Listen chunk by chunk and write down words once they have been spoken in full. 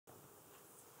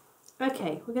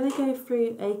Okay, we're going to go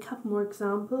through a couple more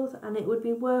examples, and it would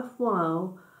be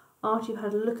worthwhile, after you've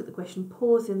had a look at the question,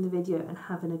 pausing the video and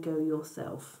having a go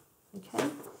yourself. Okay,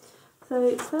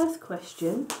 so first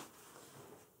question.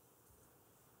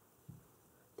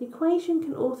 The equation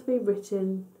can also be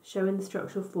written showing the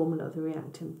structural formula of the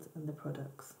reactants and the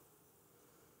products.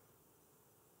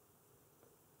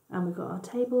 And we've got our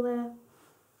table there.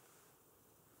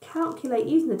 Calculate,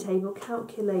 using the table,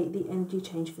 calculate the energy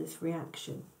change for this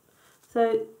reaction.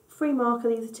 So 3 marker,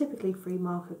 these are typically 3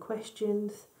 marker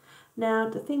questions. Now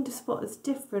the thing to spot that's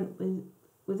different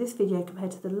with this video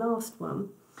compared to the last one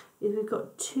is we've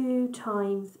got 2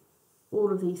 times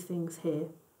all of these things here.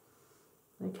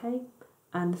 Okay,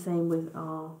 and the same with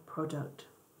our product.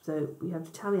 So we have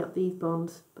to tally up these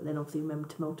bonds, but then obviously remember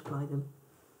to multiply them.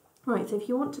 Right, so if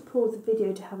you want to pause the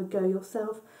video to have a go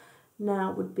yourself,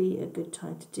 now would be a good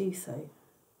time to do so.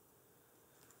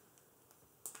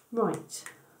 Right,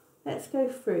 let's go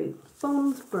through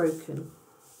bonds broken.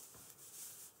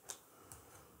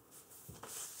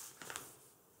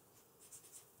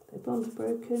 So bonds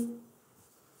broken.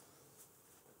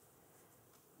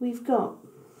 We've got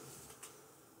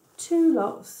 2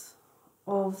 lots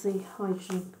of the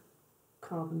hydrogen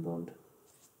carbon bond.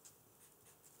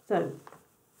 So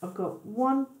I've got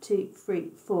 1, 2, 3,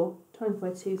 4 times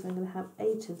by 2, so I'm going to have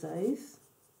 8 of those.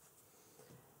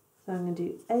 So I'm going to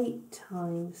do 8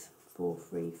 times 4,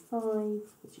 3, 5,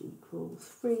 which equals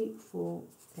 3, 4,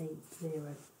 8,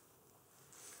 0.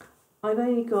 I've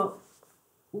only got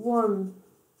 1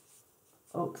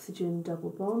 oxygen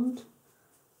double bond.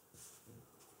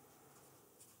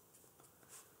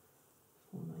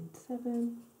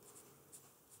 497.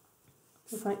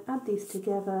 If I add these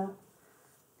together,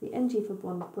 the energy for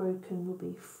bond broken will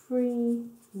be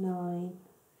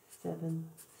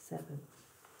 3977.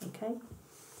 Okay.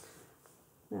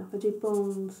 Now if I do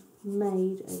bonds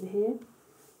made over here,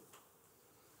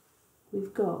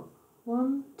 we've got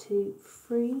 1, 2,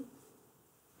 3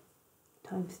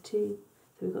 times 2,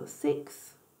 so we've got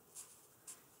 6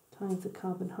 times the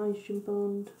carbon hydrogen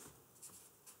bond.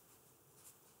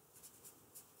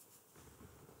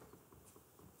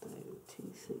 So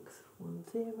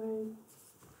 2610.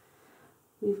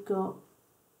 We've got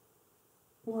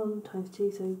 1 times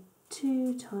 2, so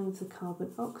 2 times the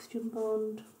carbon oxygen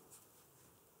bond.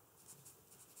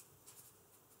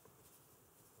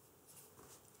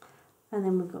 And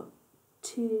then we've got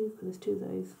 2, because there's 2 of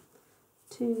those,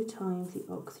 2 times the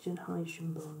oxygen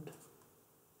hydrogen bond.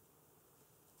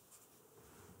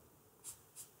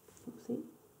 Oopsie.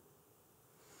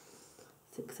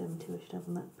 672 I should have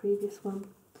on that previous one.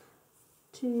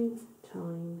 2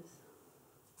 times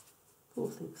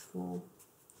 464,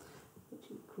 which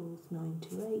equals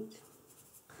 928.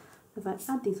 If I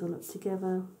add these all up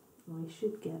together, I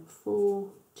should get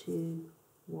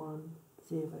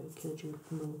 4210 kilojoules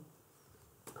per mole.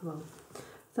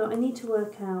 So I need to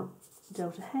work out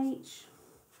delta H.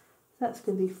 That's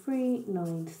going to be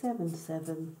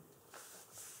 3977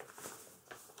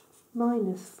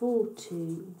 minus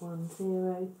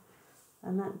 4210,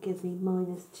 and that gives me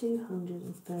minus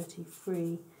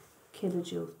 233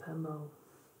 kilojoules per mole.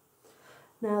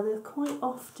 Now, quite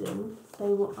often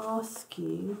they will ask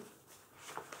you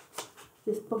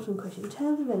this bottom question: in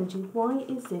terms of energy, why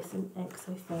is this an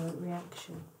exothermic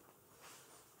reaction?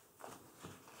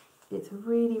 It's a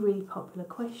really, really popular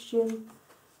question.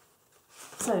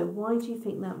 So why do you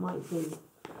think that might be?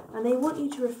 And they want you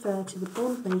to refer to the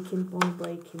bond making, bond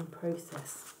breaking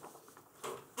process.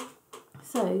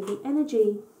 So the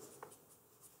energy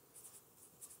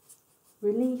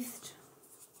released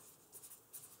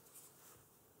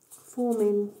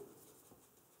forming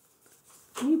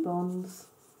new bonds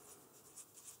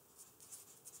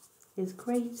is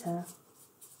greater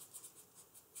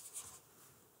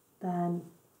than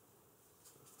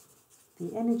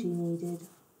the energy needed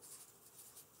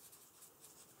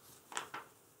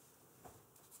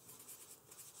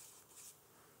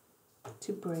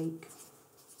to break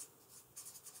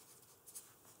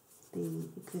the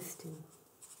existing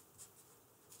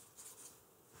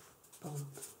bond.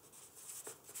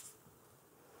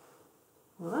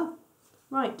 Voila.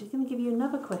 Right, I'm going to give you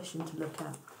another question to look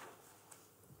at.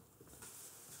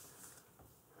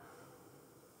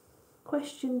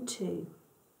 Question 2.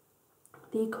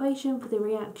 The equation for the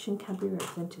reaction can be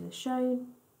represented as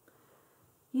shown.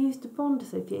 Use the bond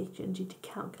association energy to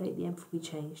calculate the enthalpy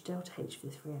change, delta H, for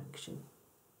this reaction.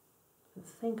 So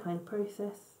it's the same kind of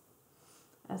process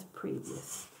as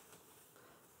previous.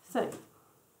 So,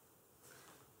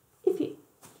 if you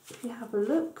have a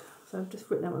look, so I've just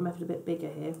written out my method a bit bigger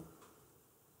here.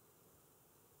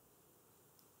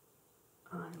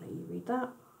 I'll let you read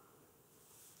that.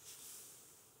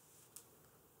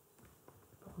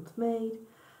 bonds made,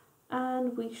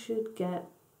 and we should get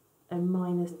a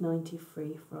minus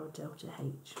 93 for our delta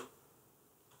H.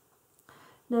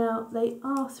 Now, they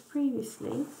asked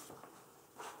previously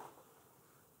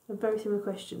a very similar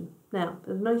question. Now,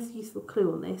 there's a nice useful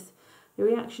clue on this. The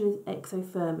reaction is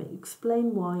exothermic.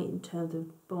 Explain why in terms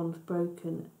of bonds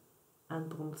broken and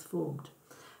bonds formed.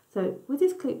 So with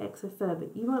this clue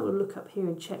exothermic, you might want to look up here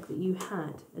and check that you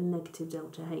had a negative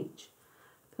delta H.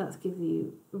 That's gives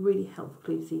you a really helpful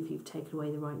clue to see if you've taken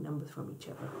away the right numbers from each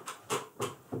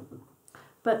other.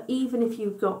 But even if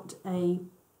you've got a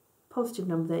positive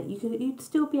number there, you'd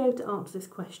still be able to answer this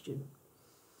question.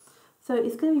 So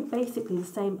it's going to be basically the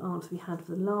same answer we had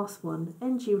for the last one.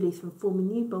 Energy released from forming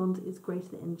new bonds is greater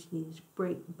than energy needed to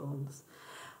break the bonds.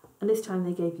 And this time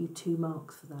they gave you 2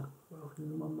 marks for that, rather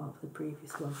than 1 mark for the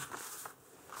previous one.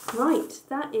 Right,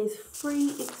 that is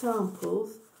 3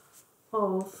 examples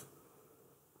of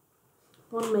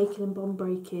bond making and bond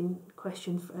breaking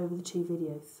questions for over the 2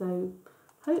 videos. So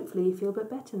hopefully you feel a bit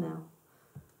better now.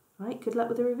 Right, good luck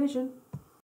with the revision.